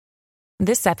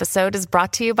This episode is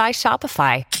brought to you by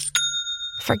Shopify.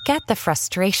 Forget the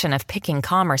frustration of picking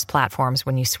commerce platforms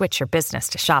when you switch your business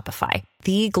to Shopify,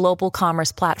 the global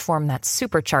commerce platform that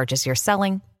supercharges your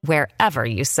selling wherever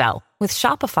you sell. With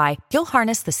Shopify, you'll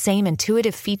harness the same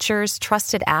intuitive features,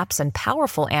 trusted apps, and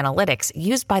powerful analytics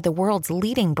used by the world's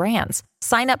leading brands.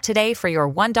 Sign up today for your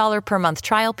 $1 per month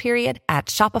trial period at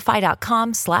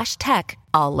shopify.com/tech,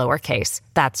 all lowercase.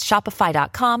 That's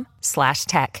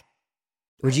shopify.com/tech.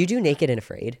 Would you do Naked and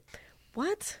Afraid?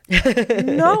 What?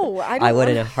 No, I would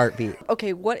in a heartbeat.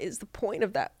 Okay, what is the point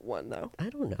of that one, though? I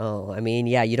don't know. I mean,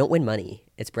 yeah, you don't win money.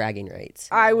 It's bragging rights.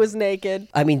 I was naked.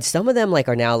 I mean, some of them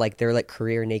are now they're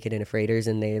career Naked and Afraiders,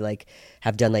 and they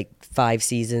have done 5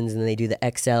 seasons, and they do the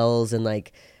XLs and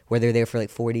where they're there for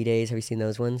 40 days. Have you seen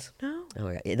those ones? No.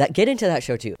 Oh yeah, get into that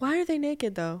show too. Why are they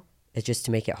naked though? It's just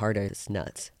to make it harder. It's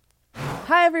nuts.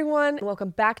 Hi everyone, and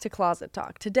welcome back to Closet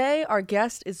Talk. Today our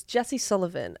guest is Jesse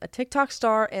Sullivan, a TikTok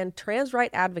star and trans right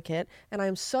advocate, and I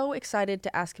am so excited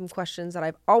to ask him questions that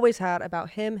I've always had about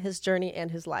him, his journey,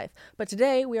 and his life. But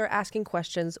today we are asking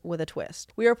questions with a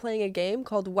twist. We are playing a game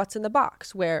called What's in the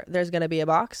Box, where there's going to be a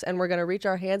box and we're going to reach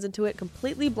our hands into it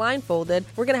completely blindfolded.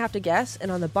 We're going to have to guess,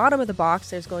 and on the bottom of the box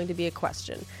there's going to be a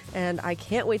question. And I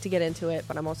can't wait to get into it,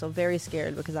 but I'm also very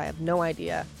scared because I have no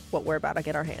idea what we're about to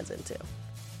get our hands into.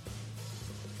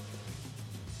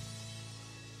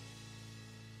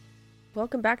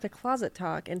 Welcome back to Closet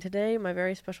Talk, and today my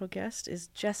very special guest is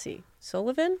Jesse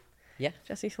Sullivan. Yeah.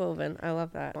 Jesse Sullivan. I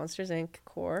love that. Monsters, Inc.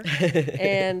 core.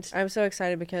 And I'm so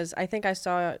excited because I think I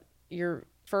saw your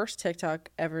first TikTok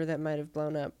ever that might have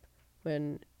blown up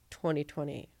in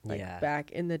 2020, back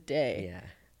in the day. Yeah.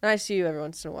 And I see you every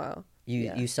once in a while.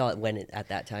 You saw it at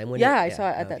that time? I saw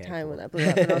it at that time when that blew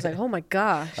up, and I was like, oh my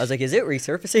gosh. I was like, is it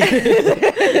resurfacing?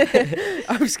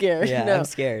 I'm scared. Yeah, no. I'm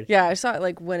scared. Yeah, I saw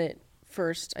it when it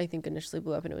first, I think, initially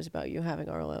blew up, and it was about you having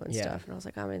Arlo and stuff, and I was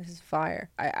like, oh man, this is fire.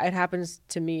 It happens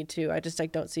to me too. I just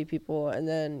don't see people, and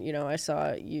then I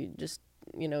saw you just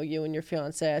you and your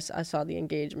fiance. I saw the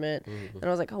engagement, and I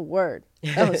was like, oh word,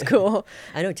 that was cool.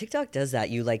 I know TikTok does that.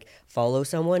 You follow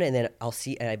someone, and then I'll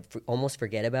see, and I almost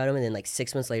forget about them, and then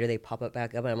 6 months later they pop up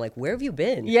back up, and I'm like, where have you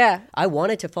been? Yeah, I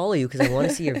wanted to follow you because I want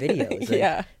to see your videos.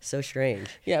 Yeah, so strange.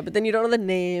 Yeah, but then you don't know the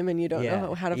name, and you don't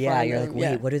know how to find them. Yeah, you're like,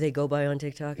 wait, what do they go by on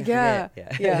TikTok? Yeah.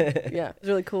 It's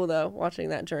really cool though, watching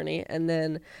that journey, and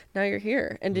then now you're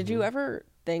here. And did you ever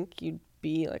think you'd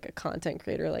be a content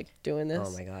creator doing this?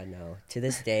 Oh my god, no. To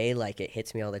this day, it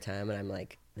hits me all the time, and I'm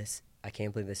like, I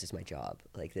can't believe this is my job.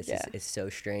 This is so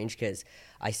strange, because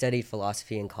I studied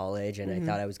philosophy in college, and I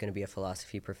thought I was going to be a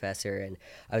philosophy professor, and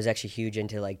I was actually huge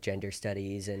into gender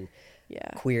studies and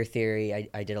queer theory.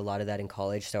 I did a lot of that in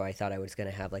college, so I thought I was going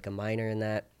to have a minor in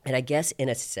that. And I guess in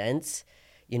a sense,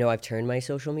 I've turned my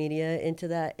social media into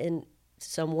that in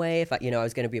some way. If I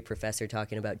was going to be a professor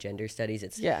talking about gender studies,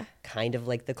 it's kind of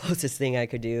the closest thing I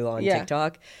could do on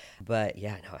TikTok. But no,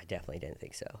 I definitely didn't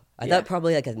think so. I thought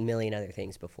probably a million other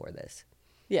things before this.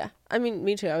 Yeah, I mean,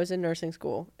 me too. I was in nursing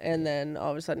school, and then all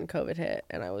of a sudden COVID hit,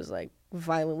 and I was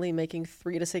violently making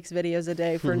 3 to 6 videos a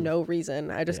day for no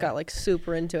reason. I just got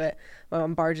super into it. My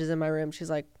mom barges in my room. She's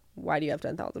like, why do you have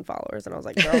 10,000 followers? And I was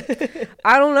like, girl,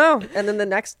 I don't know. And then the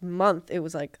next month it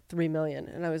was 3 million,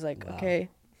 and I was like, wow. Okay,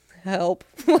 help.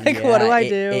 What do I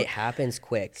do? It happens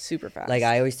quick, super fast.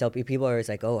 I always tell people are always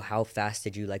like, oh, how fast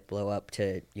did you blow up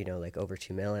to over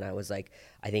 2 mil? And I was like,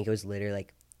 I think it was literally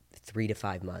 3 to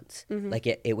 5 months.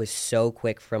 It was so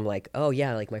quick from oh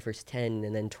yeah, my first 10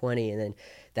 and then 20, and then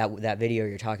that video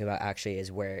you're talking about actually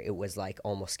is where it was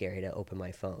almost scary to open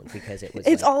my phone, because it was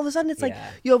it's all of a sudden it's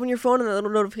you open your phone and the little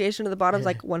notification at the bottom's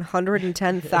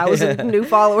 110,000 new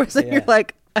followers, and you're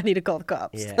like, I need to call the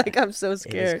cops. I'm so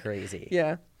scared. It was crazy.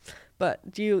 Yeah.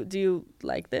 But do you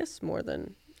like this more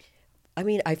than? I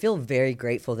mean, I feel very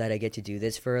grateful that I get to do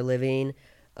this for a living.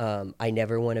 I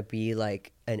never want to be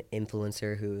an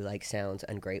influencer who sounds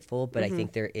ungrateful, but I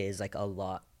think there is a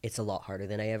lot. It's a lot harder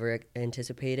than I ever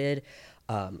anticipated,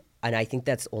 and I think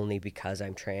that's only because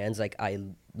I'm trans. I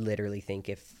literally think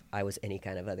if I was any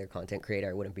kind of other content creator,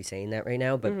 I wouldn't be saying that right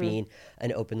now. But being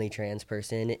an openly trans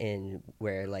person in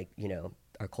where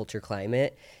our culture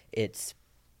climate, it's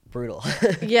brutal.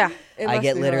 Yeah. I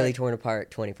get literally torn apart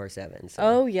 24/7. So.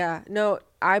 Oh yeah. No,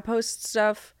 I post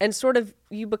stuff, and sort of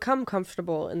you become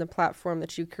comfortable in the platform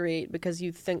that you create because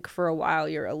you think for a while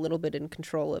you're a little bit in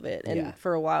control of it. And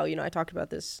for a while, I talked about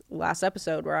this last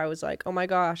episode where I was like, oh my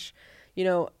gosh, you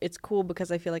know, it's cool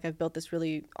because I feel like I've built this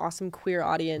really awesome queer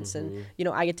audience, and, you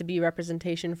know, I get to be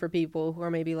representation for people who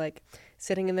are maybe like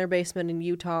sitting in their basement in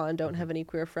Utah and don't have any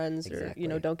queer friends, or, you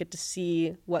know, don't get to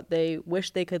see what they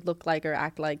wish they could look like or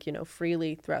act like, you know,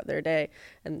 freely throughout their day.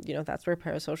 And, you know, that's where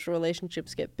parasocial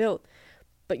relationships get built.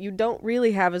 But you don't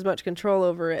really have as much control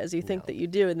over it as you think that you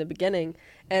do in the beginning.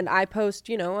 And I post,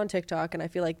 you know, on TikTok, and I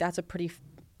feel like that's a pretty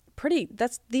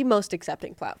that's the most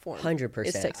accepting platform. 100%.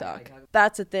 Is TikTok.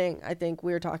 That's a thing. I think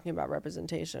we were talking about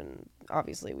representation.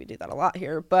 Obviously, we do that a lot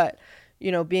here, but,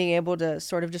 you know, being able to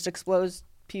sort of just expose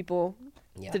people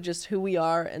to just who we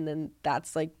are, and then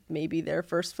that's like maybe their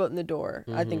first foot in the door.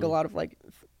 I think a lot of like,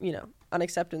 you know,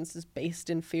 unacceptance is based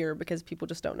in fear because people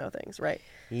just don't know things, right?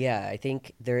 Yeah, I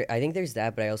think there's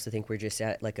that, but I also think we're just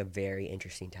at like a very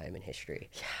interesting time in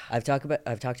history. Yeah. I've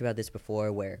talked about this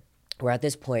before, where we're at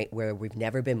this point where we've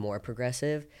never been more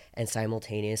progressive, and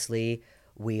simultaneously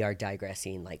we are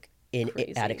digressing like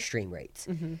at extreme rates.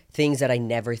 Things that I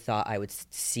never thought I would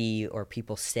see or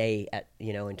people say at,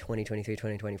 you know, in 2023,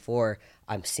 2024,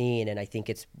 I'm seeing, and I think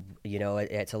it's, you know,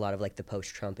 it's a lot of like the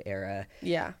post-Trump era.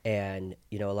 Yeah. And,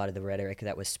 you know, a lot of the rhetoric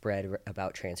that was spread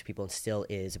about trans people and still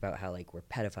is about how like we're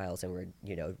pedophiles and we're,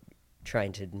 you know,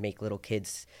 trying to make little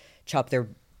kids chop their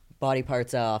body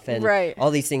parts off and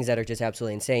all these things that are just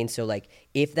absolutely insane. So like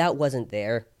if that wasn't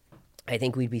there, I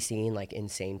think we'd be seeing like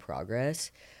insane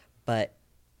progress. But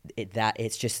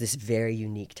it's just this very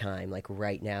unique time like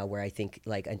right now where I think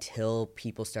like until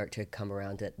people start to come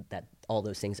around to that all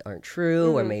those things aren't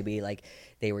true, or maybe like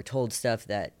they were told stuff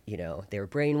that, you know, they were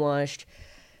brainwashed,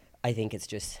 I think it's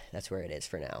just that's where it is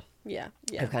for now. Yeah.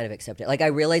 I've kind of accepted it. Like I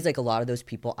realize like a lot of those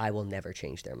people, I will never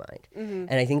change their mind.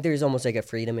 And I think there's almost like a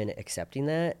freedom in accepting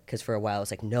that, because for a while I was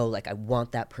like, no, like I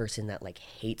want that person that like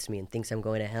hates me and thinks I'm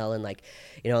going to hell and like,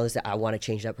 you know, I want to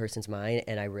change that person's mind.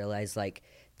 And I realized like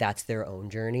that's their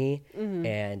own journey,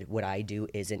 and what I do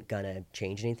isn't gonna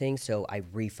change anything. So I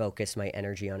refocus my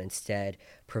energy on instead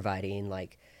providing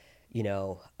like, you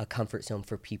know, a comfort zone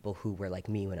for people who were like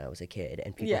me when I was a kid,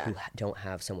 and people who don't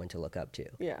have someone to look up to.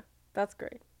 Yeah, that's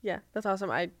great. Yeah, that's awesome.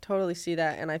 I totally see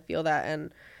that, and I feel that.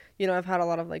 And, you know, I've had a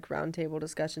lot of like roundtable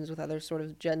discussions with other sort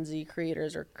of Gen Z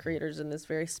creators or creators in this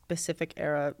very specific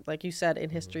era, like you said,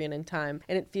 in history and in time.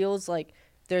 And it feels like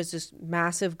there's this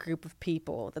massive group of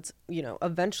people that's, you know,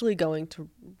 eventually going to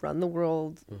run the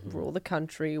world, rule the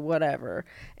country, whatever.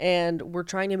 And we're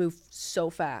trying to move so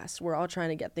fast. We're all trying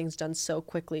to get things done so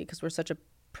quickly because we're such a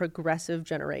progressive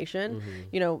generation.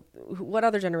 You know, what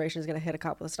other generation is going to hit a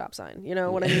cop with a stop sign? You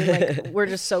know what I mean? Like, we're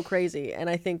just so crazy. And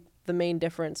I think the main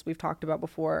difference we've talked about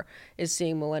before is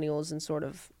seeing millennials and sort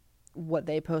of what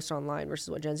they post online versus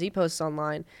what Gen Z posts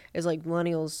online is like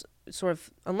millennials sort of,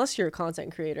 unless you're a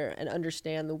content creator and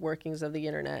understand the workings of the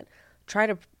internet, try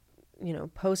to, you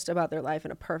know, post about their life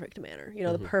in a perfect manner, you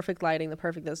know, the perfect lighting, the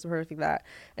perfect this, the perfect that.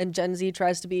 And Gen Z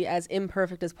tries to be as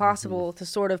imperfect as possible to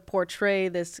sort of portray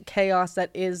this chaos that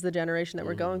is the generation that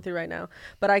we're going through right now.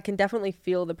 But I can definitely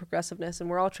feel the progressiveness, and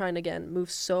we're all trying to, again,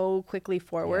 move so quickly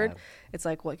forward. It's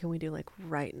like, what can we do like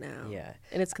right now? Yeah.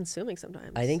 And it's consuming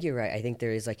sometimes. I think you're right. I think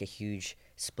there is like a huge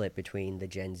split between the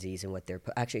Gen Zs and what they're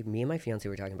actually, me and my fiance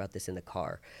were talking about this in the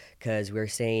car, because we were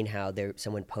saying how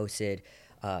someone posted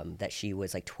that she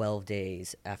was like 12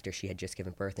 days after she had just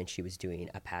given birth and she was doing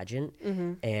a pageant.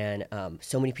 And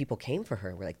so many people came for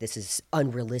her. We're like, this is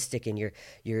unrealistic, and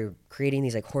you're creating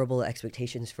these like horrible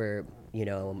expectations for, you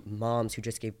know, moms who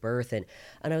just gave birth. And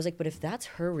I was like, but if that's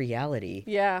her reality,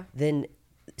 then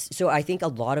so I think a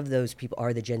lot of those people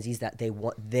are the Gen Zs that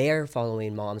they're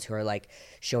following moms who are like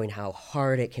showing how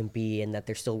hard it can be, and that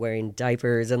they're still wearing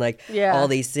diapers and like all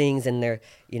these things, and they're,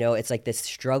 you know, it's like this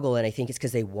struggle. And I think it's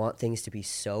because they want things to be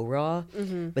so raw.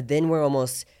 But then we're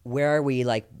almost, where are we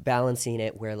like balancing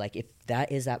it where like if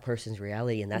that is that person's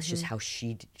reality and that's just how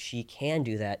she can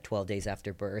do that 12 days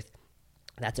after birth,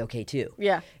 that's okay too.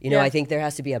 You know, I think there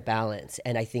has to be a balance,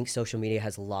 and I think social media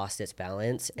has lost its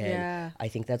balance, and I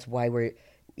think that's why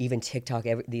even TikTok,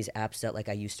 these apps that like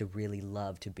I used to really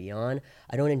love to be on,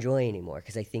 I don't enjoy anymore,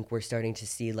 because I think we're starting to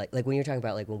see like when you're talking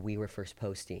about like when we were first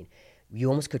posting, you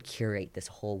almost could curate this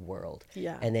whole world.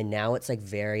 And then now it's like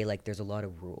very like there's a lot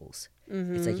of rules.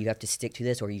 It's like you have to stick to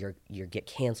this, or you get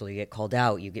canceled, you get called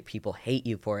out, you get people hate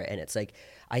you for it. And it's like,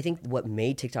 I think what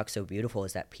made TikTok so beautiful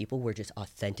is that people were just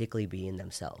authentically being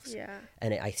themselves.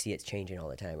 And I see it's changing all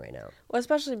the time right now. Well,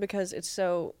 especially because it's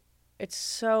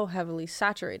so heavily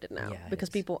saturated now, because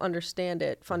people understand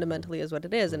it fundamentally as what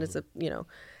it is. And it's a, you know,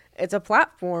 it's a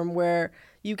platform where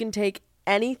you can take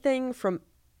anything from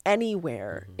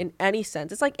anywhere in any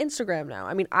sense. It's like Instagram now.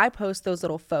 I mean, I post those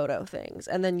little photo things,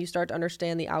 and then you start to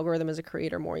understand the algorithm as a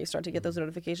creator more. You start to get those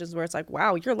notifications where it's like,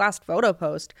 wow, your last photo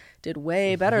post did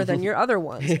way better than your other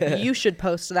ones. You should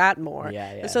post that more.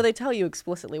 And so they tell you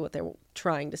explicitly what they're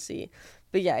trying to see.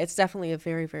 But yeah, it's definitely a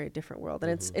very, very different world,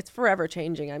 and it's forever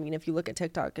changing. I mean, if you look at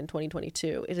TikTok in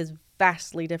 2022, it is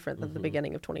vastly different than the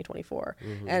beginning of 2024.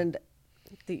 And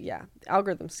the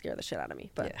algorithms scare the shit out of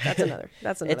me, but that's another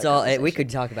it's all we could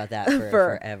talk about that for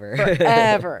forever.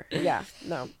 Forever. Yeah,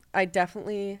 no, I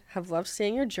definitely have loved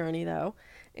seeing your journey though,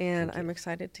 and I'm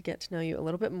excited to get to know you a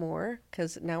little bit more,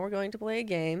 because now we're going to play a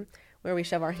game where we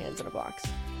shove our hands in a box.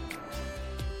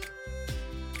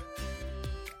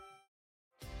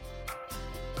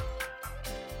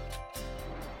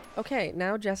 Okay,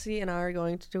 now Jesse and I are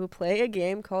going to play a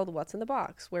game called What's in the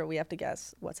Box, where we have to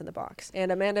guess what's in the box.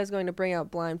 And Amanda is going to bring out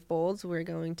blindfolds. We're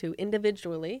going to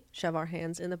individually shove our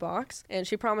hands in the box. And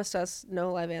she promised us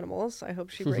no live animals. I hope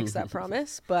she breaks that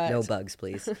promise. But no bugs,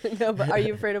 please. Are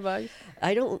you afraid of bugs?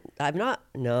 I'm not,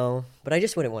 no, but I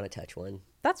just wouldn't want to touch one.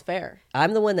 That's fair.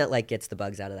 I'm the one that like gets the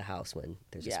bugs out of the house when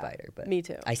there's a spider. But me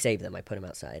too. I save them. I put them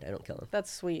outside. I don't kill them.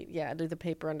 That's sweet. Yeah, do the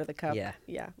paper under the cup.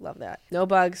 Yeah, love that. No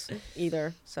bugs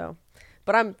either. So,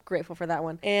 but I'm grateful for that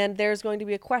one. And there's going to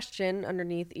be a question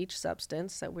underneath each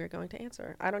substance that we're going to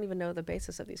answer. I don't even know the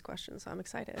basis of these questions, so I'm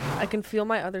excited. I can feel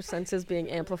my other senses being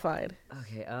amplified.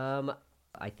 Okay.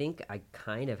 I think I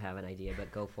kind of have an idea,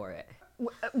 but go for it.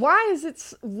 Why is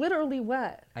it literally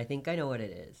wet? I think I know what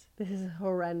it is. This is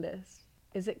horrendous.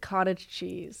 Is it cottage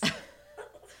cheese?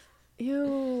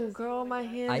 Ew, girl, my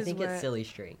hand is wet. I think it's silly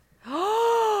string.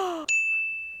 Oh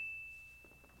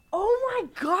my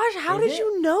gosh, how did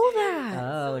you know that?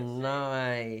 Oh,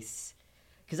 nice.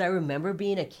 Because I remember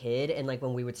being a kid, and like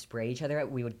when we would spray each other,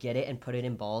 we would get it and put it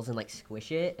in balls and like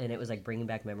squish it, and it was like bringing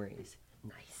back memories.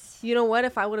 Nice. You know what?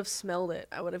 If I would have smelled it,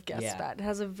 I would have guessed that. It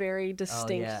has a very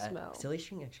distinct smell. Silly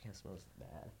string actually kind of smells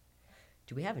bad.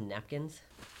 Do we have napkins?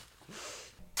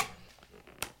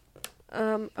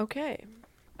 Okay.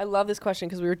 I love this question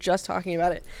because we were just talking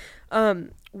about it.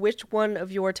 Which one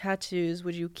of your tattoos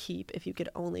would you keep if you could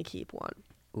only keep one?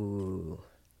 Ooh,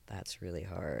 that's really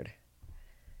hard.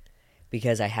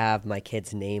 Because I have my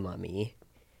kid's name on me,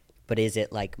 but is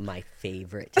it like my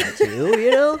favorite tattoo,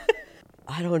 you know?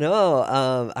 I don't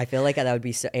know. I feel like that would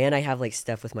be so, and I have like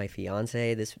stuff with my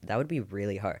fiance. That would be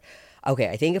really hard. Okay,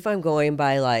 I think if I'm going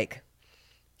by like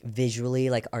visually,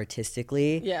 like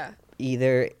artistically,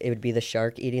 either it would be the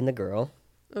shark eating the girl.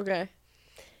 Okay.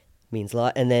 Means a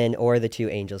lot. And then, or the two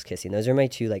angels kissing. Those are my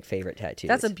two like favorite tattoos.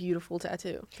 That's a beautiful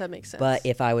tattoo. That makes sense. But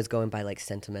if I was going by like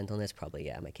sentimentalness,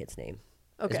 probably, my kid's name.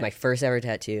 Okay. It's my first ever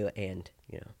tattoo, and,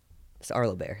 you know, it's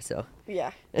Arlo Bear, so.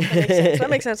 Yeah, that makes sense. That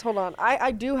makes sense. Hold on.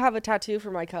 I do have a tattoo for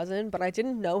my cousin, but I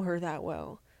didn't know her that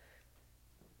well.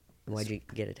 Why'd you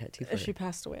get a tattoo for her? She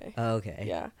passed away. Oh, okay.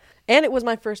 Yeah. And it was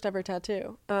my first ever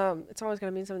tattoo. It's always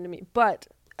going to mean something to me. But,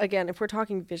 again, if we're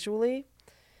talking visually,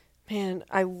 man,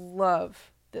 I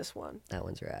love this one. That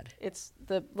one's rad. It's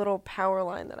the little power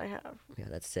line that I have. Yeah,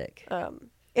 that's sick.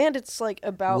 And it's like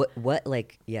about what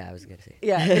like I was gonna say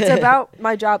it's about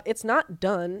my job. It's not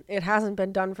done. It hasn't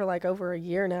been done for like over a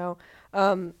year now.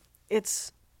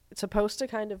 It's supposed to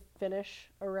kind of finish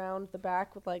around the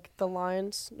back with like the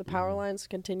lines, the power lines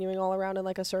continuing all around in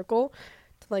like a circle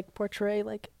to like portray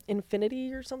like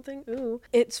infinity or something. Ooh,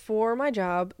 it's for my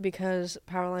job because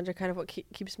power lines are kind of what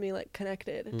keeps me like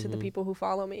connected to the people who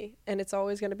follow me, and it's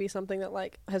always going to be something that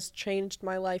like has changed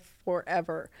my life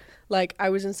forever. Like I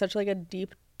was in such like a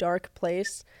deep dark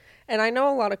place, and I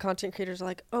know a lot of content creators are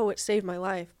like, oh, it saved my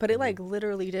life, but it like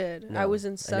literally did. No, I was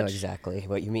in such, I know exactly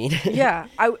what you mean. Yeah,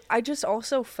 I just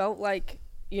also felt like,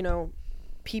 you know,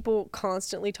 people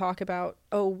constantly talk about,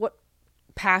 oh, what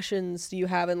passions do you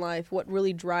have in life, what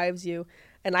really drives you,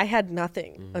 and I had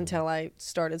nothing until I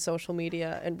started social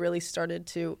media and really started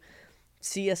to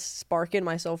see a spark in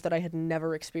myself that I had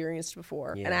never experienced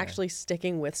before. And actually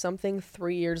sticking with something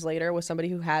 3 years later with somebody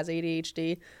who has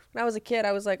ADHD. When I was a kid,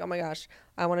 I was like, oh my gosh,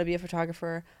 I want to be a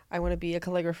photographer. I want to be a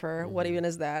calligrapher. What even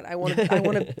is that? I want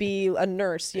to be a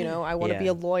nurse, you know, I want to be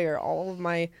a lawyer. All of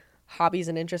my hobbies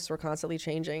and interests were constantly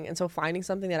changing. And so finding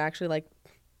something that actually like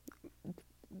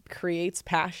creates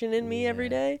passion in me every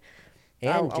day.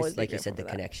 And just like you said, the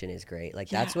connection is great. Like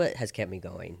that's what has kept me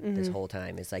going this whole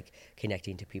time, is like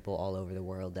connecting to people all over the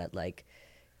world that like,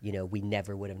 you know, we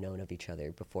never would have known of each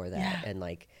other before that. Yeah. And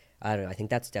like, I don't know, I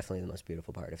think that's definitely the most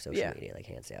beautiful part of social media, like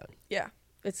hands down. Yeah,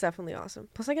 it's definitely awesome.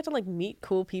 Plus I get to like meet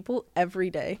cool people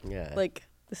every day. Yeah. Like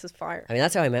this is fire. I mean,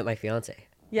 that's how I met my fiance.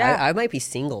 Yeah. I might be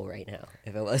single right now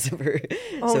if it wasn't for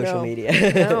social media.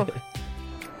 No.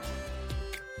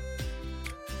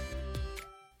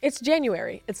 It's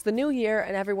January, it's the new year,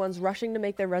 and everyone's rushing to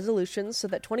make their resolutions so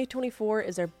that 2024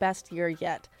 is their best year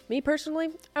yet. Me personally,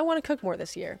 I want to cook more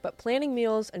this year, but planning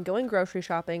meals and going grocery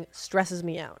shopping stresses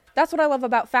me out. That's what I love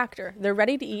about Factor. Their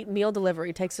ready-to-eat meal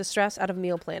delivery takes the stress out of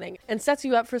meal planning and sets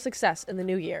you up for success in the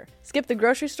new year. Skip the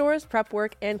grocery stores, prep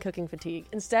work, and cooking fatigue.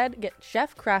 Instead, get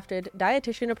chef-crafted,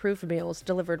 dietitian-approved meals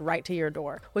delivered right to your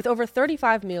door, with over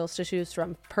 35 meals to choose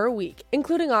from per week,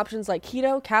 including options like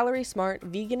keto, calorie smart,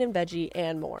 vegan and veggie,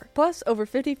 and more. Plus, over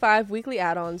 55 weekly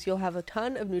add-ons, you'll have a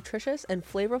ton of nutritious and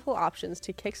flavorful options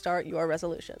to kickstart your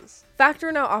resolutions.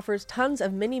 Factor now offers tons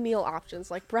of mini meal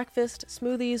options like breakfast,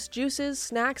 smoothies, juices,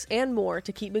 snacks, and more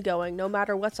to keep me going no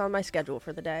matter what's on my schedule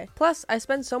for the day. Plus, I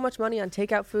spend so much money on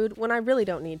takeout food when I really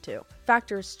don't need to.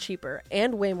 Factor's cheaper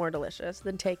and way more delicious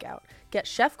than takeout. Get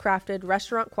chef-crafted,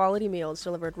 restaurant-quality meals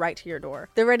delivered right to your door.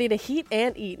 They're ready to heat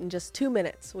and eat in just 2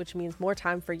 minutes, which means more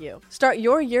time for you. Start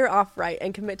your year off right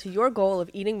and commit to your goal of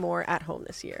eating more at home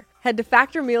this year. Head to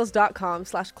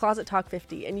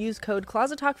factormeals.com/ClosetTalk50 and use code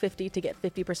ClosetTalk50 to get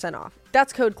 50% off.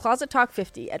 That's code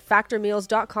ClosetTalk50 at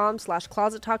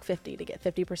factormeals.com/ClosetTalk50 to get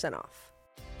 50% off.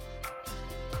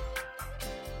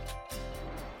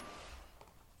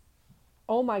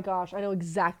 Oh my gosh, I know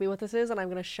exactly what this is, and I'm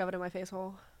going to shove it in my face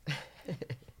hole. All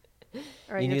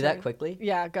right, you knew that quickly?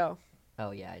 Yeah, go. Oh,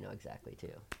 yeah, I know exactly,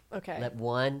 too. Okay.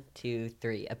 1, 2,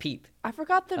 3. A peep. I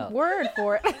forgot the word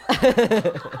for it.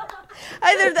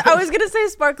 I was going to say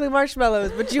sparkly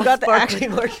marshmallows, but you got the actual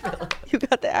marshmallow. You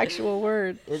got the actual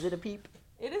word. Is it a peep?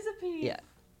 It is a peep. Yeah.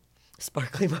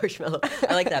 Sparkly marshmallow.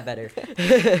 I like that better.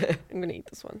 I'm going to eat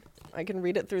this one. I can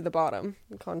read it through the bottom,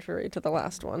 contrary to the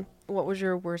last one. What was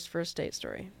your worst first date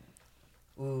story?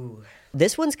 Ooh.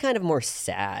 This one's kind of more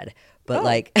sad, but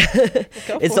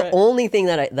it's the it. only thing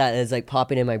that is like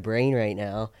popping in my brain right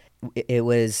now. It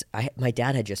was my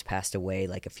dad had just passed away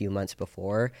like a few months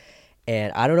before,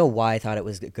 and I don't know why I thought it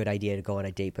was a good idea to go on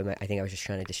a date, but I think I was just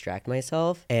trying to distract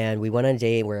myself. And we went on a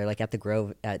date. We're like at the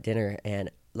Grove at dinner, and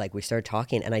like we started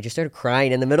talking, and I just started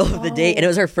crying in the middle of the date, and it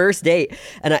was our first date.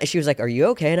 And she was like, "Are you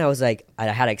okay?" And I was like, I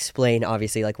had to explain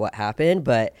obviously like what happened,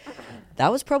 but that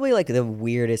was probably like the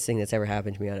weirdest thing that's ever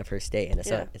happened to me on a first date, and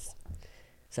it's not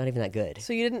even that good.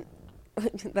 So you didn't.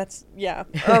 That's yeah.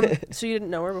 So you didn't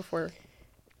know her before.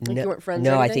 Like no, you weren't friends.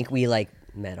 No, or I anything? think we like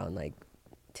met on like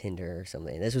Tinder or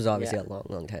something. This was obviously a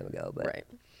long time ago, but right.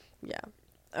 Yeah.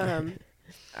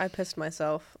 I pissed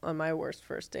myself on my worst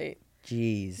first date.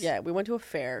 Jeez. Yeah, we went to a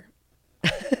fair. I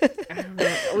don't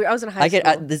know. I was in high school.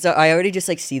 I already just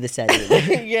like see the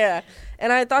setting. Yeah.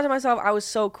 And I thought to myself, I was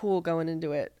so cool going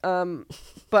into it.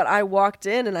 But I walked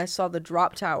in and I saw the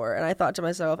drop tower, and I thought to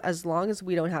myself, as long as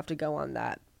we don't have to go on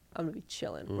that, I'm going to be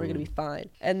chilling. We're going to be fine.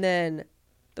 And then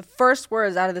the first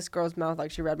words out of this girl's mouth, like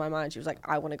she read my mind, she was like,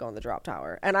 I want to go on the drop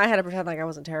tower. And I had to pretend like I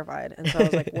wasn't terrified. And so I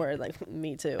was like, word, like,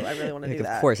 me too. I really want to do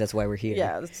that. Of course, that's why we're here.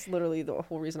 Yeah, that's literally the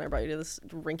whole reason I brought you to this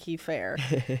rinky fair.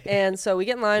 And so we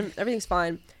get in line, everything's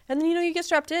fine. And then, you get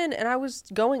strapped in, and I was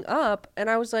going up, and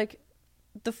I was like,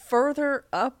 the further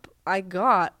up I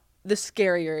got, the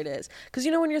scarier it is. Because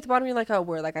when you're at the bottom, you're like, oh,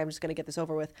 I'm just going to get this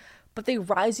over with. But they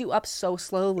rise you up so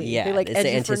slowly. Yeah, they it's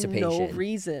edge the you for no anticipation.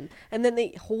 reason. And then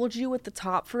they hold you at the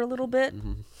top for a little bit.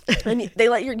 Mm-hmm. And they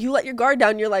let your guard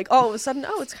down. You're like, all of a sudden,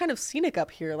 it's kind of scenic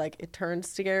up here. Like, it turns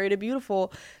scary to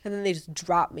beautiful. And then they just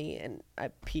drop me, and I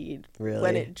peed. Really?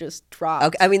 When it just dropped.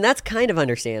 Okay, I mean, that's kind of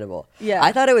understandable. Yeah.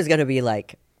 I thought it was going to be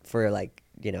like for like,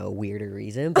 a weirder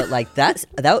reason, but like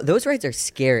those rides are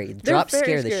scary. Drops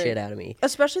scare the shit out of me.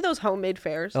 Especially those homemade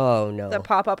fairs. Oh no. That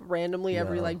pop up randomly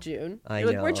every June. I You're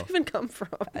know. like, where'd you even come from?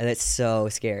 And it's so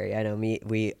scary. I know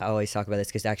we always talk about this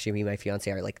because actually me and my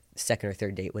fiance, our like second or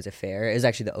third date was a fair. It was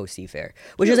actually the OC fair,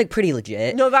 which was like pretty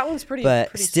legit. No, that one's pretty. But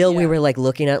pretty, still, we were like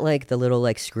looking at like the little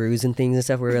like screws and things and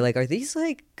stuff. We were like, are these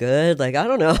like good? Like, I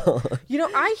don't know.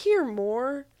 I hear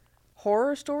more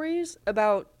horror stories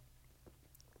about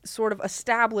sort of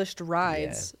established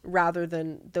rides rather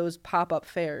than those pop-up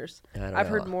fairs. I've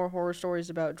heard more horror stories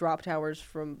about drop towers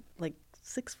from like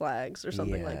Six Flags or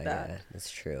something like that. Yeah, that's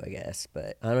true, I guess.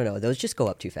 But I don't know. Those just go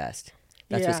up too fast.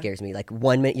 That's what scares me. Like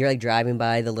 1 minute you're like driving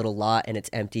by the little lot and it's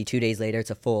empty. 2 days later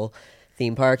it's a full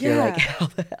theme park. You're like, how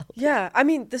the hell? Yeah, I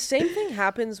mean, the same thing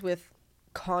happens with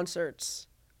concerts.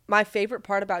 My favorite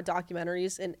part about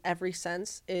documentaries in every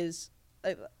sense is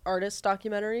artist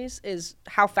documentaries is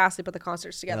how fast they put the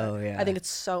concerts together. Oh, yeah. I think it's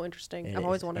so interesting. I've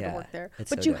always wanted to work there.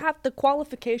 But so you have the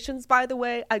qualifications, by the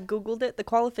way. I Googled it. The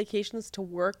qualifications to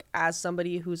work as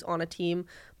somebody who's on a team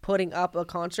putting up a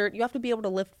concert, you have to be able to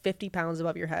lift 50 pounds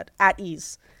above your head at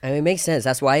ease. I mean, it makes sense.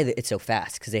 That's why it's so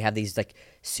fast, because they have these like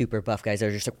super buff guys that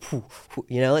are just like, whoo, whoo,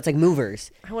 you know, it's like movers.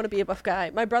 I want to be a buff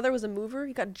guy. My brother was a mover.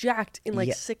 He got jacked in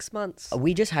like 6 months.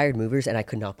 We just hired movers, and I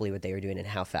could not believe what they were doing and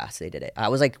how fast they did it. I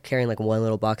was like carrying like one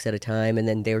little box at a time, and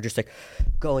then they were just like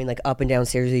going like up and down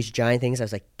stairs with these giant things. I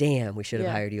was like, damn, we should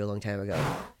have hired you a long time ago.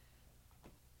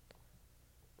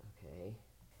 Okay.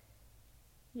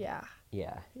 Yeah.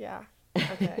 Yeah. Yeah.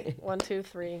 Okay. 1, 2,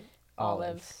 3.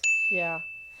 Olives. Yeah.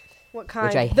 What kind?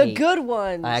 Which I the hate. good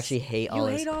ones. I actually hate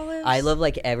olives. You hate olives? I love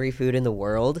like every food in the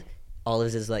world.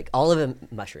 Olives is like olive and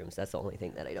mushrooms. That's the only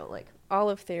thing that I don't like.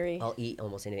 Olive theory. I'll eat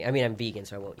almost anything. I mean, I'm vegan,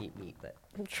 so I won't eat meat. But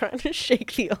I'm trying to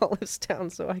shake the olives down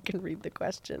so I can read the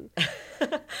question.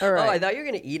 All Oh, right. I thought you were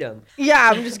gonna eat them.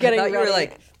 Yeah, I'm just getting I thought ready. you were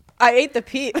like, I ate the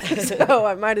peat, so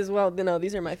I might as well.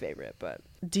 These are my favorite. But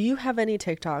do you have any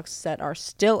TikToks that are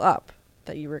still up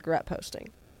that you regret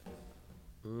posting?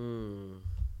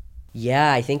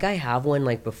 Yeah, I think I have one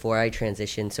like before I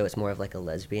transitioned, so it's more of like a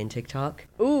lesbian TikTok.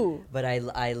 Ooh. But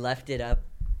I left it up.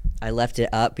 I left it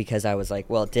up because I was like,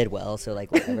 well, it did well, so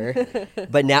like whatever.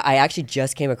 But now I actually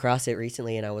just came across it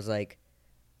recently, and I was like,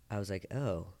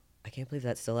 oh, I can't believe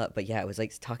that's still up. But yeah, it was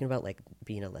like talking about like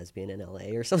being a lesbian in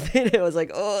LA or something. It was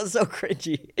like, oh, it's so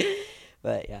cringy.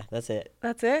 But yeah, that's it.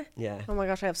 That's it? Yeah. Oh my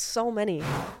gosh, I have so many.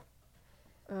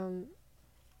 The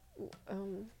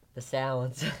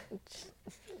sounds.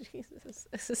 Jesus.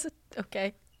 This is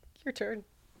okay. Your turn.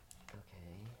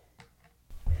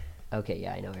 Okay,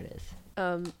 yeah, I know where it is.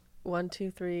 1, 2,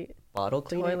 3. Bottle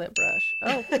cleaner? Toilet brush.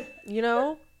 Oh, you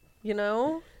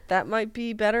know, that might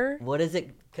be better. What is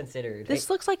it considered?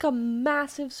 This looks like a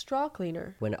massive straw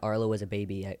cleaner. When Arlo was a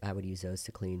baby, I would use those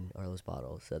to clean Arlo's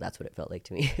bottles, so that's what it felt like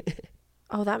to me.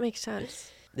 Oh, that makes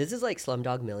sense. This is like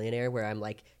Slumdog Millionaire, where I'm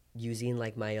like using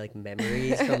like my like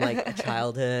memories from like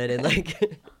childhood and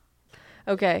like.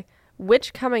 Okay,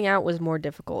 which coming out was more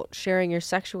difficult, sharing your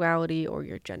sexuality or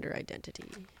your gender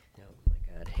identity? Oh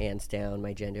my god, hands down,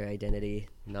 my gender identity,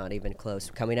 not even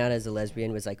close. Coming out as a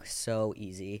lesbian was like so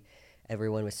easy.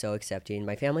 Everyone was so accepting.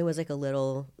 My family was like a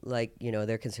little like, you know,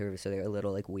 they're conservative, so they're a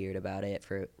little like weird about it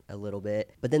for a little bit,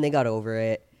 but then they got over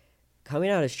it. Coming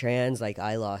out as trans, like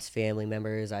I lost family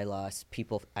members, I lost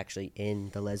people actually in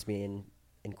the lesbian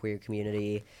and queer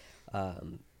community.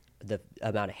 The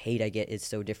amount of hate I get is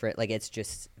so different. Like, it's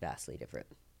just vastly different.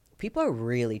 People are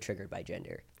really triggered by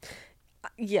gender.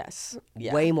 Yes.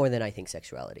 Yeah. Way more than I think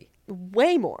sexuality.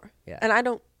 Way more. Yeah. And I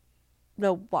don't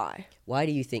know why. Why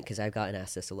do you think? Because I've gotten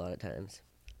asked this a lot of times.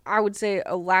 I would say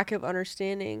a lack of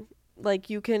understanding.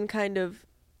 Like, you can kind of,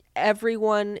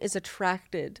 everyone is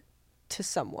attracted to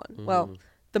someone. Mm-hmm. Well,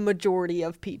 the majority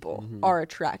of people are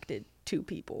attracted to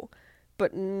people.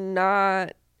 But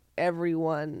not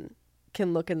everyone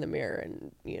can look in the mirror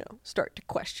and, you know, start to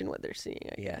question what they're seeing,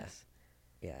 I guess.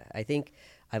 Yeah, I think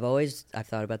I've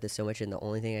thought about this so much, and the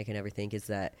only thing I can ever think is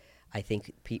that I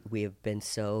think we have been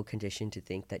so conditioned to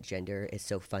think that gender is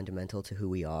so fundamental to who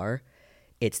we are.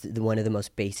 It's one of the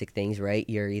most basic things, right?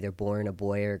 You're either born a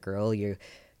boy or a girl. Your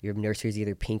nursery's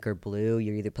either pink or blue.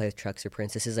 You either play with trucks or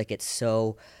princesses. Like, it's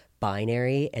so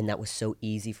binary, and that was so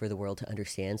easy for the world to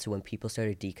understand. So when people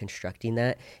started deconstructing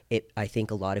that, I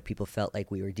think a lot of people felt like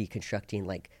we were deconstructing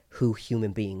like who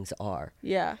human beings are.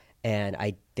 Yeah. And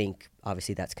I think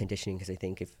obviously that's conditioning, because I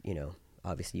think if, you know,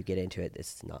 obviously you get into it,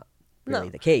 it's not really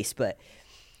the case. But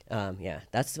yeah,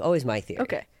 that's always my theory.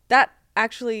 Okay. That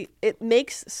actually, it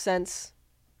makes sense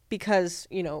because,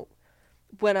 you know,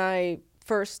 when I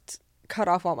first cut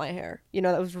off all my hair, you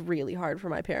know, that was really hard for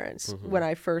my parents when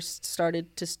I first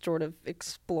started to sort of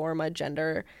explore my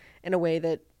gender in a way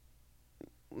that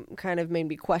kind of made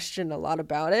me question a lot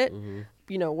about it.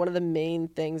 You know, one of the main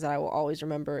things that I will always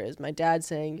remember is my dad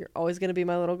saying, "You're always going to be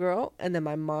my little girl," and then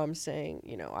my mom saying,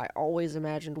 you know, "I always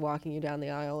imagined walking you down the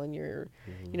aisle in your,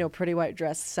 you know, pretty white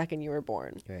dress the second you were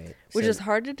born." Right. Which is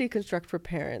hard to deconstruct for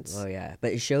parents. Oh yeah,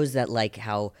 but it shows that like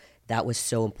how that was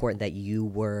so important, that you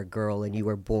were a girl and you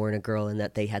were born a girl, and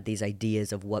that they had these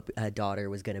ideas of what a daughter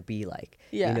was going to be like.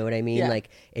 Yeah. You know what I mean? Yeah. Like,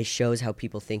 it shows how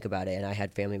people think about it. And I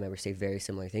had family members say very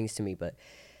similar things to me. But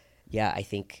yeah, I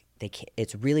think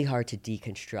it's really hard to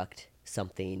deconstruct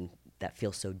something that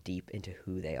feels so deep into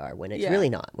who they are when it's really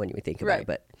not, when you think about it.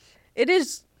 But it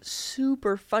is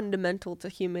super fundamental to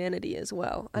humanity as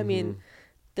well. I mean,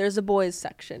 there's a boys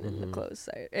section in the clothes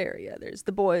area. There's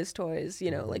the boys' toys,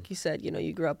 you know, like you said, you know,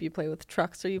 you grow up, you play with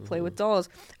trucks or you play with dolls.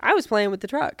 I was playing with the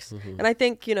trucks. And I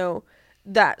think, you know,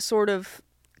 that sort of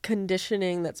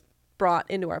conditioning that's brought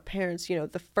into our parents, you know,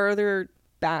 the further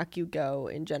back you go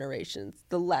in generations,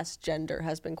 the less gender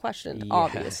has been questioned,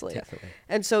 obviously. Definitely.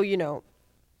 And so, you know,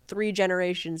 3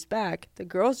 generations back, the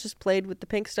girls just played with the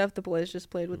pink stuff, the boys just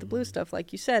played with the blue stuff,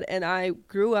 like you said. And I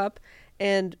grew up,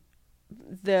 and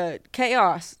the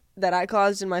chaos that I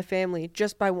caused in my family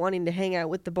just by wanting to hang out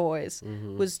with the boys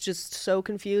was just so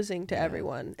confusing to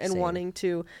everyone. And wanting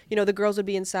to, the girls would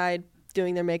be inside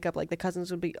doing their makeup, like the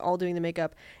cousins would be all doing the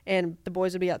makeup, and the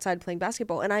boys would be outside playing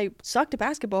basketball. And I sucked at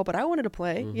basketball, but I wanted to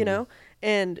play,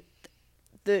 and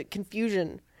the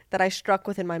confusion that I struck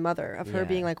within my mother of her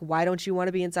being like, why don't you want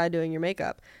to be inside doing your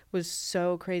makeup, was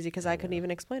so crazy, because I couldn't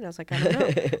even explain it. I was like, I don't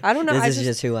know. I don't know. This is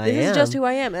just who I am. This is just who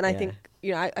I am. And I think,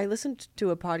 I listened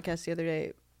to a podcast the other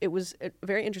day. It was a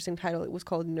very interesting title. It was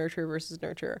called Nurture versus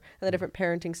Nurture, and the different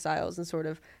parenting styles and sort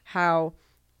of how,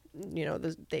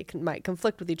 they might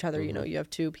conflict with each other. You have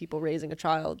 2 people raising a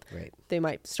child. Right. They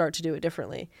might start to do it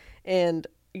differently. And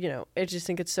I just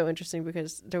think it's so interesting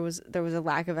because there was a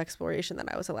lack of exploration that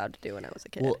I was allowed to do when I was a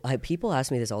kid. Well, people ask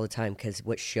me this all the time, because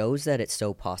what shows that it's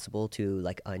so possible to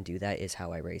like undo that is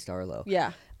how I raised Arlo.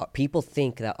 Yeah. People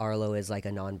think that Arlo is like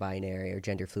a non-binary or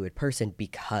gender fluid person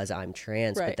because I'm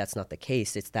trans, but that's not the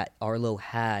case. It's that Arlo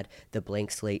had the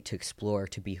blank slate to explore,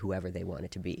 to be whoever they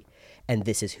wanted to be, and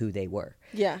this is who they were.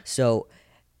 Yeah. So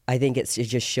I think it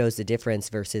just shows the difference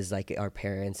versus like our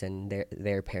parents and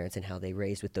their parents, and how they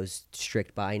raised with those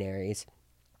strict binaries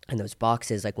and those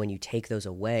boxes. Like when you take those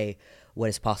away, what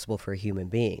is possible for a human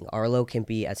being? Arlo can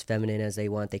be as feminine as they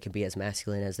want. They can be as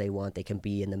masculine as they want. They can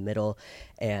be in the middle,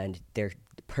 and they're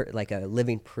like a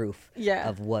living proof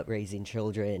of what raising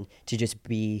children to just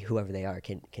be whoever they are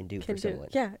can do for someone.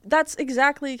 Yeah, that's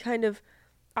exactly kind of,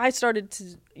 I started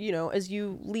to, as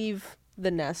you leave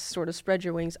the nest, sort of spread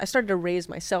your wings, I started to raise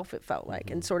myself, it felt like,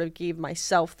 and sort of gave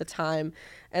myself the time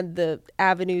and the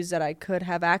avenues that I could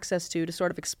have access to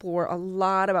sort of explore a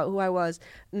lot about who I was.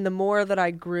 And the more that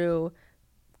I grew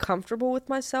comfortable with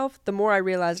myself, the more I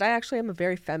realized I actually am a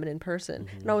very feminine person.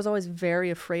 And I was always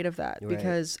very afraid of that,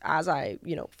 because as I,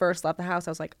 first left the house,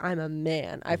 I was like, I'm a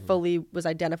man. I fully was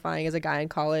identifying as a guy in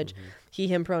college, he,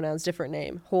 him pronouns, different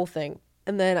name, whole thing.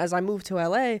 And then as I moved to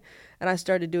LA and I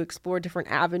started to explore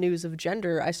different avenues of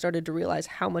gender, I started to realize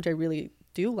how much I really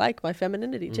do like my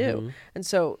femininity too. And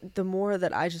so the more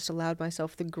that I just allowed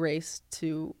myself the grace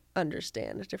to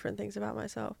understand different things about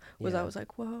myself, was I was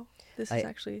like, whoa, this is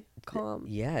actually calm.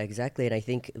 Yeah, exactly. And I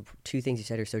think 2 things you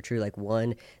said are so true. Like,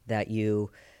 one, that you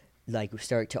like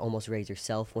start to almost raise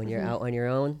yourself when you're out on your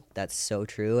own. That's so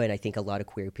true. And I think a lot of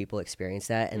queer people experience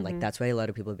that. And like, that's why a lot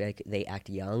of people be like, they act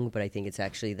young, but I think it's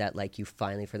actually that like you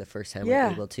finally for the first time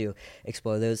are able to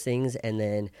explore those things. And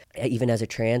then even as a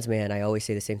trans man, I always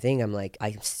say the same thing. I'm like,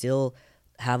 I still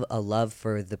have a love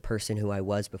for the person who I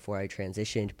was before I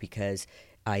transitioned, because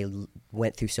I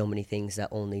went through so many things that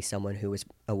only someone who was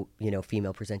a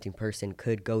female presenting person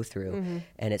could go through,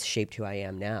 and it's shaped who I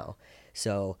am now.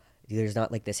 So there's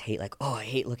not like this hate, like, oh, I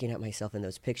hate looking at myself in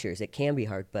those pictures. It can be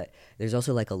hard, but there's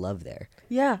also like a love there.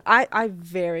 Yeah, I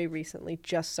very recently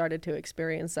just started to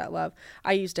experience that love.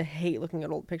 I used to hate looking at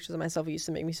old pictures of myself. It used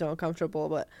to make me so uncomfortable,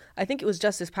 but I think it was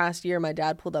just this past year my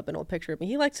dad pulled up an old picture of me.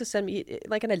 He likes to send me,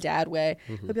 like in a dad way,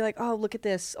 he'll be like, oh, look at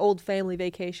this old family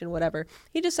vacation, whatever.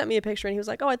 He just sent me a picture and he was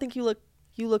like, oh, I think you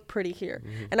look pretty here.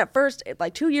 And at first,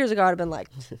 like 2 years ago, I'd have been like,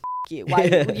 you,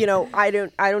 why, I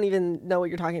don't even know what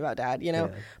you're talking about, Dad,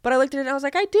 but I looked at it and I was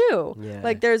like, I do.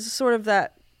 Like there's sort of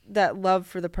that love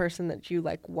for the person that you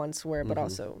like once were, but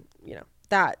also,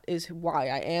 that is why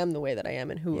I am the way that I am,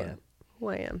 and who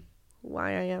I am, why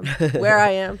I am, where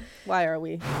I am, why are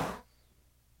we?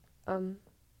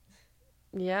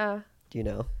 Yeah. Do you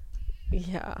know?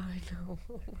 Yeah, I know.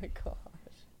 Oh my gosh.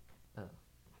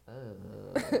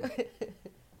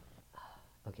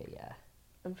 Okay, yeah.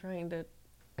 I'm trying to.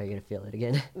 Are you going to feel it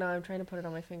again? No, I'm trying to put it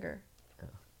on my finger. Oh.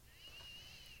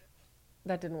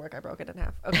 That didn't work. I broke it in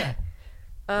half. Okay.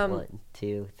 1,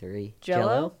 2, 3.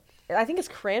 Jello? I think it's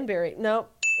cranberry. No.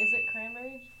 Is it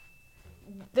cranberry?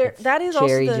 That is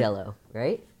cherry also Jello,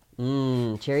 right?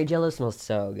 Cherry Jello smells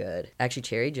so good. Actually,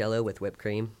 cherry Jello with whipped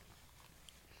cream.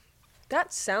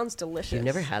 That sounds delicious. You've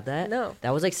never had that? No.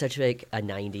 That was like such like a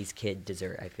 90s kid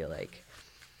dessert, I feel like.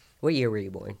 What year were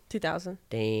you born? 2000.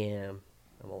 Damn.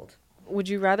 I'm old. Would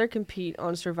you rather compete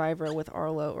on Survivor with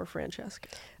Arlo or Francesca?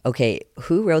 Okay,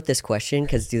 who wrote this question?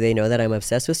 Because do they know that I'm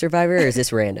obsessed with Survivor, or is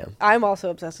this random? I'm also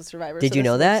obsessed with Survivor. Did you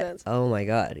know that? Oh my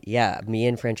God. Yeah, me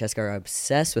and Francesca are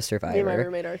obsessed with Survivor. Me and my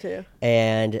roommate are too.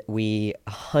 And we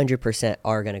 100%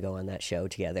 are going to go on that show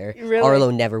together. Really?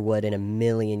 Arlo never would in a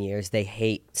million years. They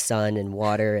hate sun and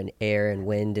water and air and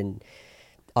wind and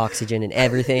oxygen and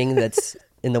everything that's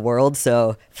in the world,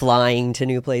 so flying to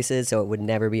new places, so it would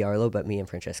never be Arlo, but me and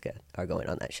Francesca are going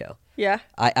on that show. Yeah.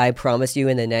 I promise you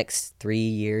in the next 3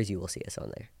 years you will see us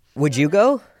on there. Would you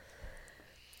go?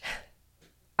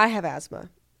 I have asthma.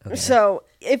 Okay. So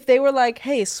if they were like,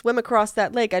 hey, swim across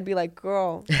that lake, I'd be like,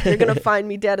 girl, you're going to find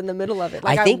me dead in the middle of it.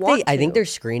 Like, I think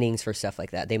there's screenings for stuff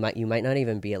like that. You might not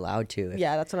even be allowed to.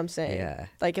 Yeah, that's what I'm saying. Yeah.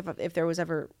 Like if there was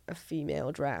ever a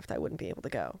female draft, I wouldn't be able to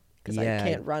go because I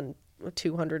can't run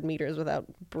 200 meters without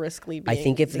briskly being I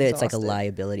think if exhausted. it's like a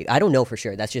liability, I don't know for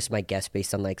sure. That's just my guess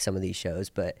based on like some of these shows,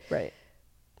 but right.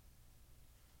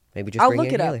 Maybe just I'll bring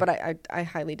look it up, but I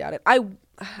highly doubt it.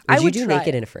 Would you do try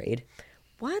Naked it. and Afraid?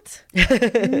 What?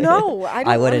 No, I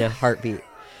don't. I would in a heartbeat.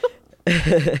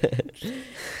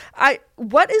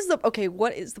 What is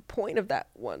the point of that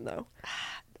one though?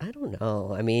 I don't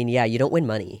know. I mean, yeah, you don't win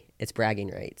money. It's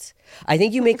bragging rights. I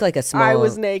think you make like a small. I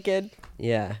was naked.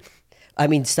 Yeah. I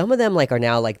mean, some of them like are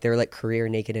now like they're like career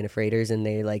Naked and Afraiders, and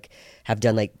they like have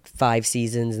done like 5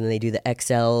 seasons, and they do the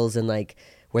XLs and like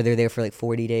where they're there for like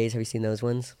 40 days. Have you seen those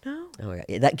ones? No. Oh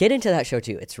yeah, get into that show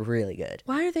too. It's really good.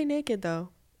 Why are they naked though?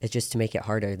 It's just to make it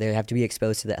harder. They have to be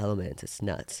exposed to the elements. It's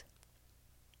nuts.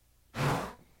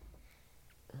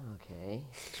 Okay.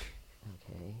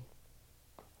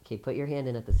 Okay, put your hand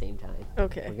in at the same time.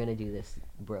 Okay. We're gonna do this,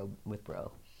 bro, with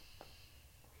bro.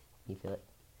 You feel it?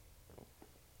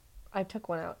 I took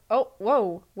one out. Oh,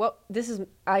 whoa. This is,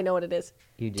 I know what it is.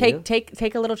 You do?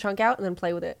 Take a little chunk out and then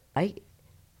play with it.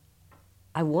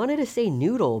 I wanted to say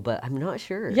noodle, but I'm not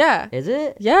sure. Yeah. Is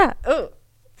it? Yeah. Oh.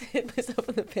 Hit myself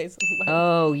in the face with the mic.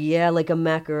 Oh, yeah, like a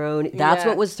macaroni. That's Yeah.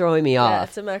 what was throwing me off. Yeah,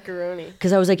 it's a macaroni.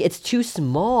 Because I was like, it's too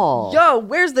small. Yo,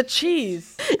 where's the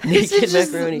cheese? This Naked is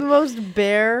just macaroni. the most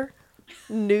bare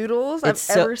noodles I've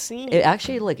ever seen. It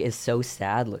actually like is so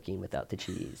sad looking without the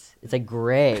cheese. It's like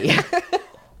gray.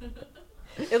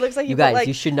 It looks like You guys,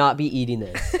 you should not be eating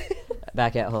this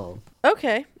back at home.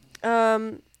 Okay.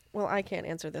 Well, I can't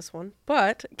answer this one,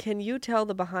 but can you tell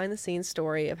the behind-the-scenes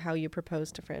story of how you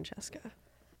proposed to Francesca?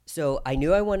 So I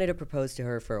knew I wanted to propose to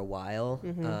her for a while.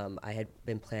 Mm-hmm. I had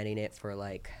been planning it for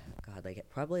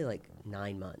probably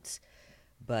 9 months.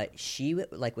 But she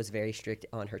was very strict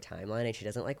on her timeline, and she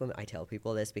doesn't like when I tell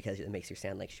people this because it makes her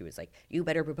sound like she was like, you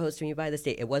better propose to me by this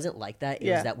date. It wasn't like that.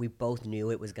 It was that we both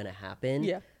knew it was going to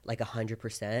happen, like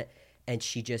 100%. And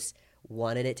she just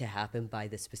wanted it to happen by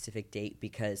this specific date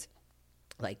because,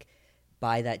 like,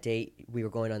 by that date, we were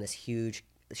going on this huge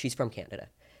 – she's from Canada.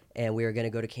 And we were going to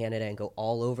go to Canada and go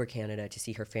all over Canada to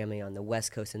see her family on the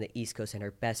West Coast and the East Coast and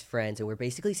her best friends. And we're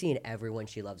basically seeing everyone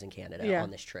she loves in Canada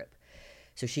on this trip.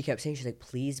 So she kept saying, she's like,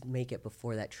 please make it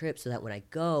before that trip so that when I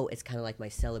go, it's kind of like my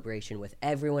celebration with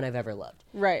everyone I've ever loved.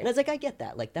 Right. And I was like, I get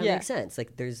that. Like, that makes sense.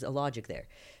 Like, there's a logic there.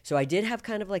 So I did have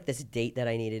kind of like this date that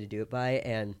I needed to do it by.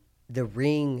 And the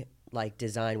ring like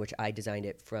design, which I designed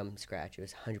it from scratch. It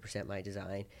was 100% my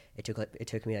design. It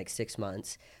took me like 6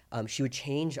 months. She would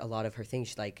change a lot of her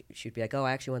things. She'd be like, oh,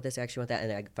 I actually want this, I actually want that.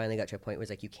 And I finally got to a point where it was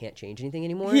like, you can't change anything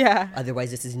anymore. Yeah.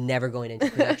 Otherwise, this is never going into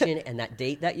production, and that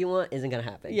date that you want isn't going to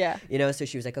happen. Yeah. You know, so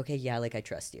she was like, okay, yeah, like, I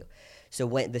trust you. So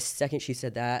when the second she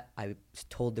said that, I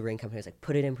told the ring company, I was like,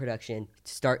 put it in production,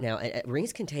 start now. And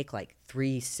rings can take like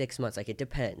 3-6 months, like it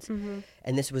depends. Mm-hmm.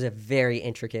 And this was a very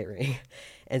intricate ring.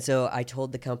 And so I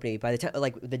told the company, by the time,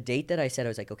 like the date that I said, I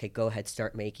was like, okay, go ahead,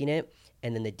 start making it.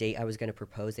 And then the date I was going to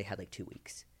propose, they had like 2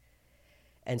 weeks.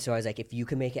 And so I was like, if you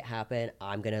can make it happen,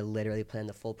 I'm going to literally plan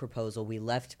the full proposal. We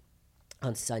left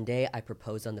on Sunday. I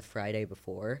proposed on the Friday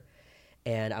before.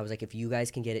 And I was like, if you guys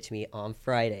can get it to me on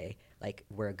Friday, like,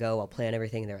 we're a go, I'll plan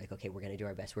everything. And they're like, okay, we're going to do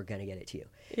our best. We're going to get it to you.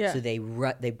 Yeah. So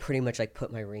they pretty much like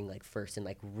put my ring like first and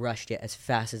like rushed it as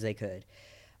fast as they could.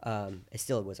 It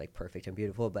still was like perfect and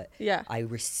beautiful, but I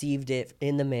received it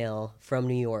in the mail from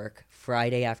New York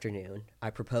Friday afternoon.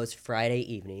 I proposed Friday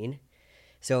evening.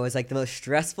 So it was like the most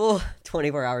stressful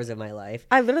 24 hours of my life.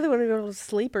 I literally wouldn't be able to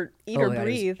sleep or eat or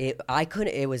breathe.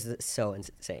 It was so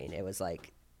insane. It was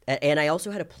like, and I also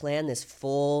had to plan this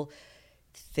full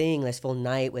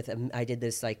night with, I did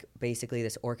this like basically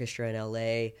this orchestra in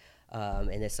LA,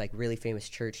 and this like really famous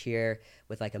church here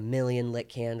with like 1 million lit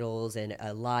candles and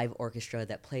a live orchestra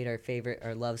that played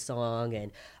our love song.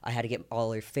 And I had to get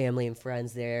all our family and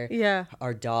friends there. Yeah.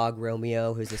 Our dog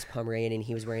Romeo, who's this Pomeranian,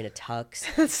 he was wearing a tux.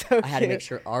 That's so cute. I had to make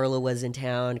sure Arlo was in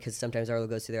town because sometimes Arlo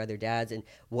goes to their other dads. And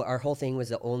our whole thing was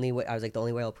the only way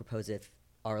I'll propose if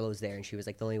Arlo's there. And she was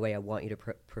like, the only way I want you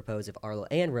to propose if Arlo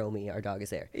and Romy, our dog, is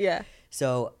there. Yeah.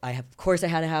 So of course I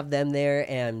had to have them there.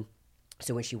 And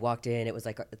so when she walked in, it was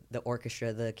like the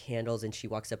orchestra, the candles, and she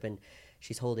walks up and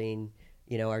she's holding,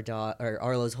 our dog, or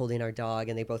Arlo's holding our dog,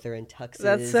 and they both are in tuxes.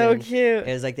 That's so cute.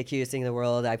 It was like the cutest thing in the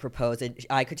world. I proposed, and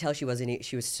I could tell she was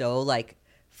so like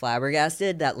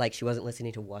flabbergasted that like she wasn't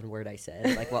listening to one word I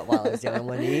said, like while I was down on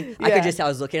one knee. I could just tell, I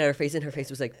was looking at her face, and her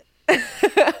face was like,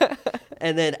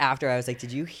 And then after I was like,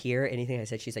 did you hear anything I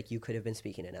said? She's like, you could have been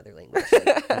speaking another language.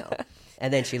 Like, no.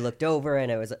 And then she looked over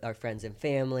and it was our friends and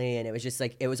family. And it was just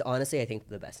like, it was honestly, I think,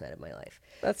 the best night of my life.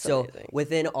 That's so amazing.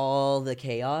 Within all the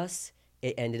chaos,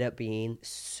 it ended up being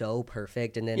so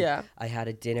perfect. And then I had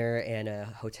a dinner and a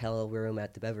hotel room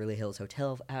at the Beverly Hills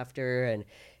Hotel after. And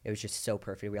it was just so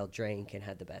perfect. We all drank and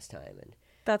had the best time. And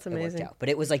that's amazing. It worked out. But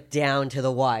it was like down to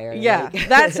the wire. Yeah, like.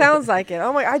 That sounds like it.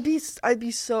 Oh my, I'd be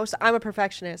so. I'm a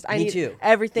perfectionist. I Me need too.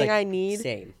 Everything like, I need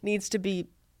same. needs to be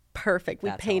perfect. We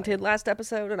That's painted last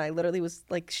episode, and I literally was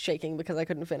like shaking because I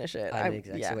couldn't finish it. I'm the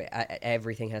exact same way.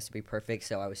 Everything has to be perfect,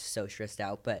 so I was so stressed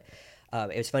out. But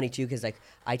it was funny too because like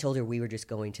I told her we were just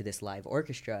going to this live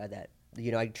orchestra that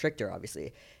I tricked her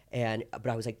obviously. But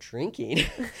I was like drinking,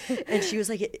 and she was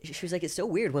like, it's so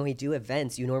weird when we do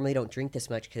events. You normally don't drink this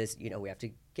much because we have to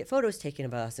get photos taken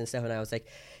of us and stuff. And I was like,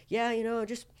 yeah,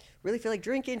 just really feel like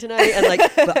drinking tonight. And like,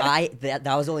 but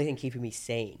that was the only thing keeping me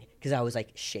sane because I was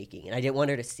like shaking, and I didn't want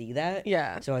her to see that.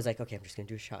 Yeah. So I was like, okay, I'm just gonna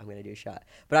do a shot. I'm gonna do a shot.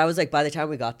 But I was like, by the time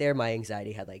we got there, my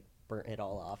anxiety had like burnt it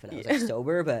all off, and I was like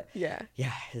sober. But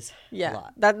it's a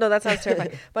lot. That sounds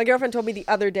terrifying. My girlfriend told me the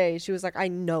other day, she was like, I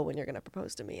know when you're gonna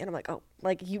propose to me. And I'm like, oh,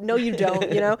 like you don't,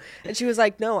 and she was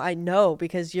like, no, I know,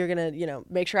 because you're gonna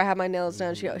make sure I have my nails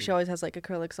done. She always has like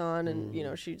acrylics on,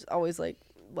 and she's always like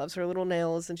loves her little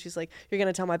nails, and she's like, you're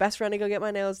gonna tell my best friend to go get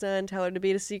my nails done, tell her to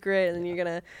be a secret, and then you're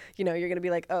gonna be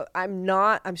like, oh,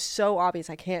 I'm so obvious,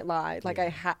 I can't lie, like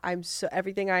I'm so,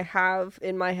 everything I have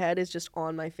in my head is just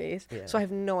on my face, so I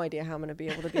have no idea how I'm gonna be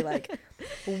able to be like,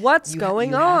 what's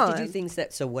going on. You have to do things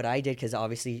so what I did, because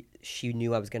obviously she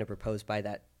knew I was gonna propose by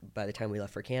the time we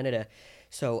left for Canada,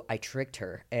 so I tricked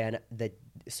her, and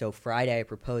so Friday I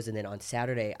proposed, and then on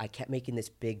Saturday I kept making this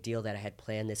big deal that I had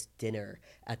planned this dinner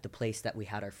at the place that we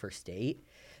had our first date.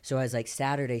 So I was like,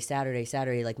 Saturday,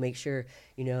 like make sure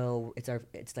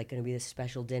it's like going to be this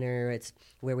special dinner. It's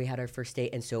where we had our first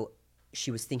date, and so she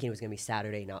was thinking it was going to be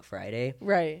Saturday, not Friday.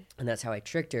 Right. And that's how I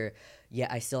tricked her. Yet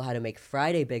I still had to make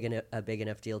Friday a big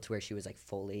enough deal to where she was like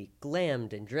fully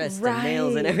glammed and dressed and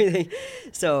nails and everything.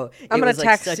 So I'm going to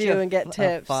text such you and get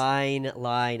tips. A fine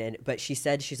line. But she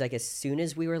said, she's like, as soon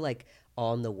as we were like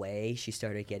on the way, she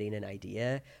started getting an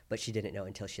idea, but she didn't know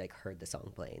until she like heard the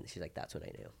song playing. She's like, that's when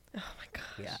I knew. Oh my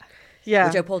gosh. Yeah.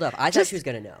 Which I pulled off. I thought she was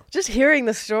going to know. Just hearing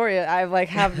the story, I like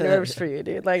have nerves for you,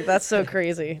 dude. Like, that's so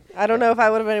crazy. I don't know if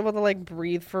I would have been able to like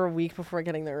breathe for a week before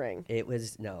getting the ring. It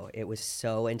was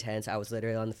so intense. I was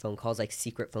literally on the phone calls, like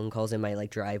secret phone calls in my like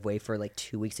driveway for like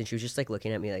 2 weeks, and she was just like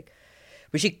looking at me like,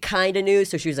 but she kind of knew,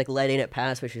 so she was like letting it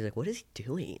pass, but she was like, what is he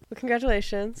doing? Well,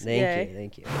 congratulations.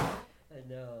 Thank you. I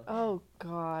know. Oh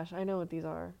gosh, I know what these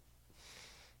are.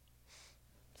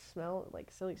 Smell like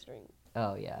silly string.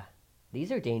 Oh yeah. These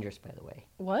are dangerous, by the way.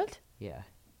 What? Yeah.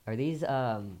 Are these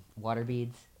water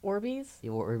beads? Orbeez? The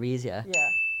Orbeez, yeah. Yeah.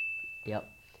 Yep.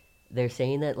 They're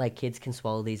saying that like kids can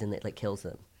swallow these and it like kills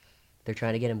them. They're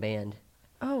trying to get them banned.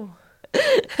 Oh.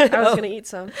 I was gonna eat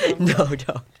some. No,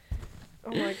 don't.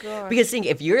 Oh my god. Because think,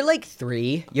 if you're like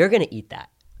 3, you're gonna eat that.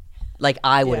 Like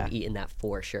I would have eaten that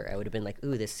for sure. I would have been like,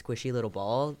 ooh, this squishy little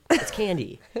ball. It's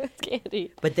candy. It's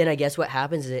candy. But then I guess what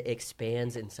happens is it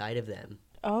expands inside of them.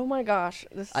 Oh my gosh,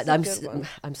 this is a good one.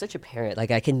 I'm such a parent. Like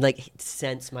I can like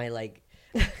sense my like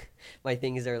my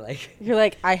things are like. You're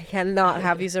like, I cannot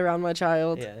have these around my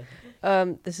child. Yeah.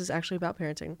 This is actually about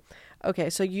parenting.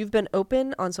 Okay, so you've been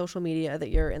open on social media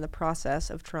that you're in the process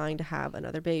of trying to have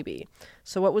another baby.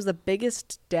 So what was the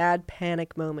biggest dad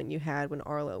panic moment you had when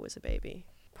Arlo was a baby?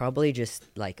 Probably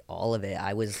just like all of it.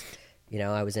 I was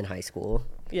in high school.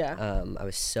 Yeah. I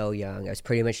was so young. I was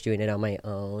pretty much doing it on my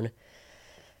own.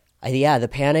 The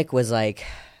panic was like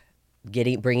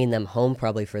bringing them home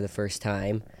probably for the first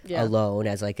time alone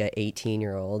as like a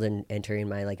 18-year-old and entering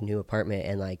my like new apartment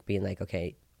and like being like,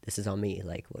 okay, this is on me.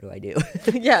 Like, what do I do?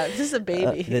 Yeah, this is a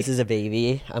baby. This is a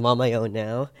baby. I'm on my own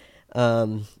now.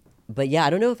 But yeah, I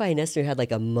don't know if I necessarily had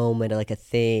like a moment or like a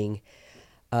thing.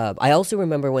 I also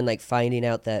remember when like finding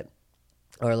out that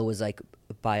Arlo was like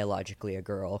biologically a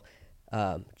girl,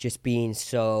 just being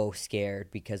so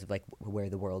scared because of like where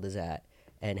the world is at.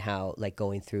 And how, like,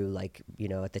 going through, like,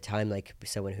 at the time, like,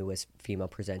 someone who was female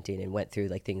presenting and went through,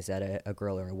 like, things that a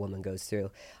girl or a woman goes through,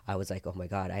 I was like, oh, my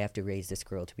God, I have to raise this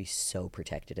girl to be so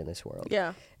protected in this world.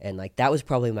 Yeah. And, like, that was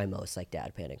probably my most, like,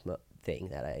 dad panic thing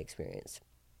that I experienced.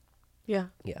 Yeah.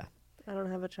 Yeah. I don't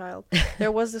have a child.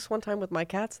 There was this one time with my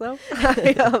cats, though.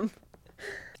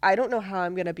 I don't know how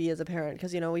I'm going to be as a parent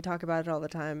because, we talk about it all the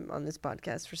time on this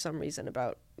podcast for some reason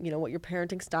about, what your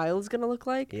parenting style is going to look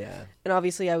like. Yeah. And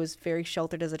obviously I was very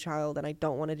sheltered as a child and I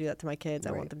don't want to do that to my kids.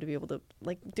 Right. I want them to be able to,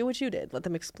 like, do what you did. Let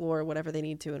them explore whatever they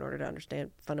need to in order to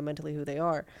understand fundamentally who they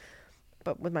are.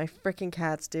 But with my freaking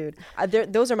cats, dude,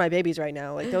 those are my babies right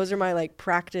now. Like, those are my, like,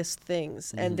 practice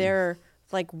things. And they're,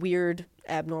 like, weird,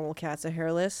 abnormal cats. They're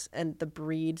hairless. And the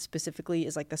breed specifically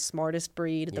is, like, the smartest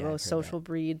breed, the most social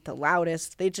breed, the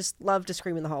loudest. They just love to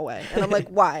scream in the hallway. And I'm like,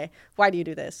 why? Why do you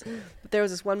do this? But there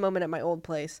was this one moment at my old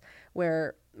place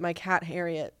where my cat,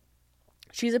 Harriet,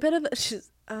 she's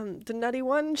the nutty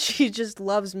one. She just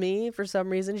loves me for some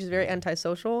reason. She's very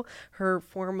antisocial. Her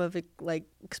form of, like,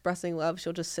 expressing love,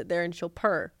 she'll just sit there and she'll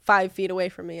purr 5 feet away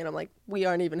from me. And I'm like, we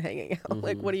aren't even hanging out.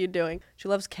 Like, what are you doing? She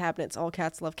loves cabinets. All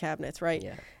cats love cabinets, right?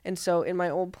 Yeah. And so in my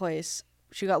old place,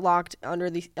 she got locked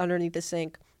underneath the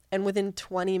sink. And within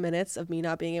 20 minutes of me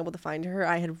not being able to find her,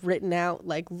 I had written out,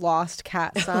 like, lost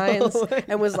cat signs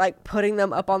and was, like, putting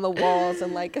them up on the walls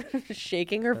and, like,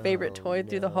 shaking her favorite toy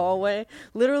through the hallway.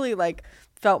 Literally, like,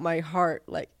 felt my heart,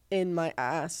 like, in my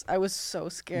ass. I was so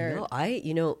scared.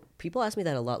 No, people ask me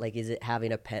that a lot. Like, is it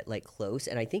having a pet, like, close?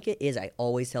 And I think it is. I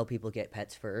always tell people get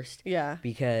pets first. Yeah.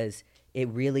 Because it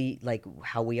really, like,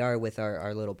 how we are with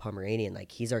our little Pomeranian,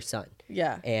 like, he's our son.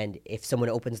 Yeah. And if someone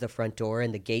opens the front door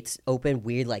and the gates open,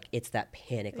 we're like, it's that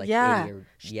panic. Like,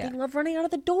 they love running out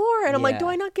of the door. And I'm like, do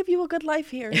I not give you a good life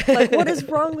here? Like, what is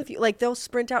wrong with you? Like, they'll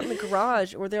sprint out in the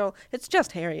garage, or it's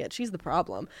just Harriet. She's the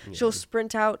problem. Yeah. She'll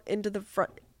sprint out into the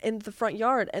front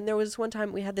yard. And there was one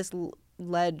time we had this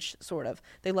ledge, sort of.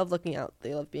 They love looking out.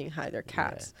 They love being high. They're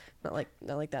cats. Not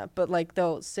like that. But, like,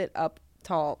 they'll sit up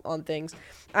tall on things.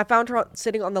 I found her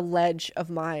sitting on the ledge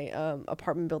of my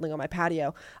apartment building on my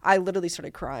patio. I literally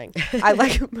started crying. I,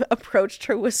 like, approached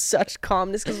her with such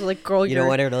calmness because I was like, girl, you don't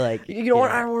want her to, like, I don't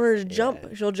want her to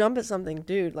jump. She'll jump at something,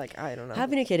 dude. Like, I don't know.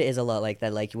 Having a kid is a lot like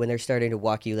that. Like, when they're starting to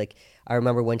walk you, like, I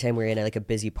remember one time we were in like a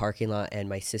busy parking lot, and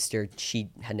my sister, she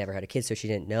had never had a kid, so she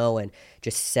didn't know, and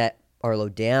just set Arlo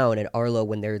down. And Arlo,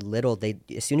 when they're little,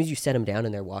 as soon as you set them down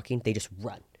and they're walking, they just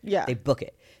run. Yeah. They book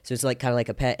it. So it's like kind of like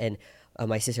a pet. And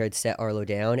my sister had set Arlo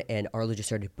down, and Arlo just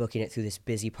started booking it through this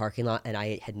busy parking lot, and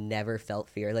I had never felt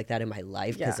fear like that in my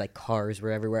life because like cars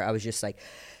were everywhere. I was just like,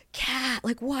 cat,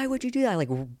 like, why would you do that? I, like,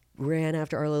 ran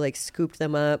after Arlo, like, scooped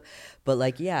them up. But,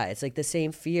 like, yeah, it's like the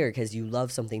same fear because you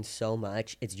love something so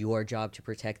much. It's your job to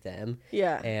protect them.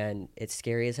 Yeah. And it's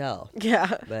scary as hell.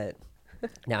 Yeah. But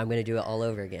now I'm going to do it all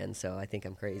over again, so I think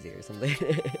I'm crazy or something.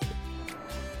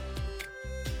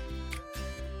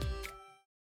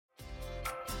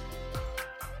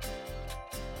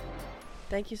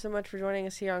 Thank you so much for joining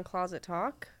us here on Closet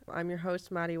Talk. I'm your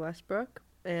host, Maddie Westbrook,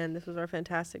 and this was our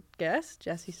fantastic guest,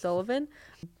 Jessie Sullivan.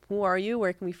 Who are you?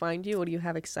 Where can we find you? What do you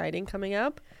have exciting coming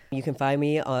up? You can find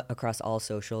me across all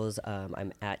socials.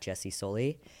 I'm at Jessie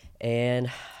Sully, and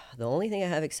the only thing I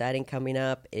have exciting coming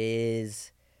up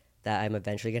is that I'm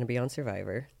eventually going to be on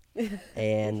Survivor,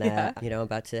 and that I'm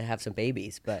about to have some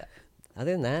babies. But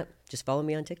other than that, just follow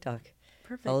me on TikTok.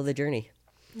 Perfect. Follow the journey.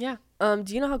 Yeah. Do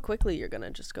you know how quickly you're going to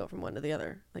just go from one to the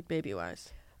other, like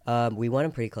baby-wise? We want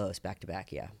them pretty close, back to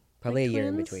back, yeah. Probably like a year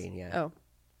in between, yeah. Oh,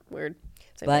 weird.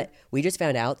 But we just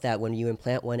found out that when you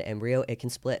implant one embryo, it can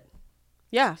split.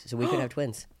 Yeah. So we could have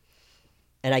twins.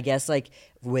 And I guess, like,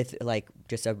 with, like,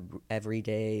 just a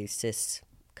everyday cis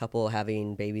couple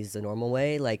having babies the normal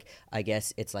way, like, I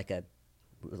guess it's like a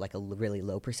really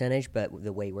low percentage, but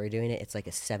the way we're doing it, it's like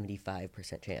a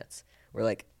 75% chance. We're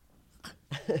like...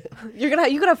 you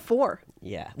could have 4.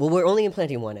 Yeah. Well, we're only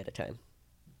implanting one at a time.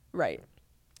 Right.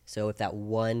 So if that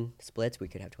one splits, we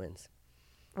could have twins.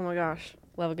 Oh my gosh.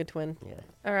 Love a good twin. Yeah.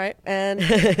 All right. And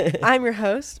I'm your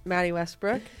host, Maddie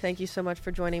Westbrook. Thank you so much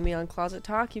for joining me on Closet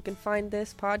Talk. You can find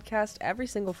this podcast every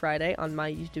single Friday on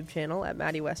my YouTube channel at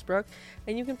Maddie Westbrook.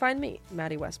 And you can find me,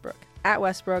 Maddie Westbrook, at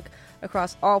Westbrook,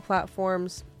 across all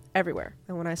platforms. Everywhere.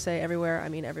 And when I say everywhere, I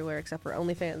mean everywhere except for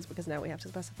OnlyFans, because now we have to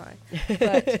specify.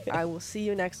 But I will see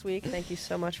you next week. Thank you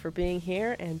so much for being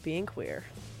here and being queer.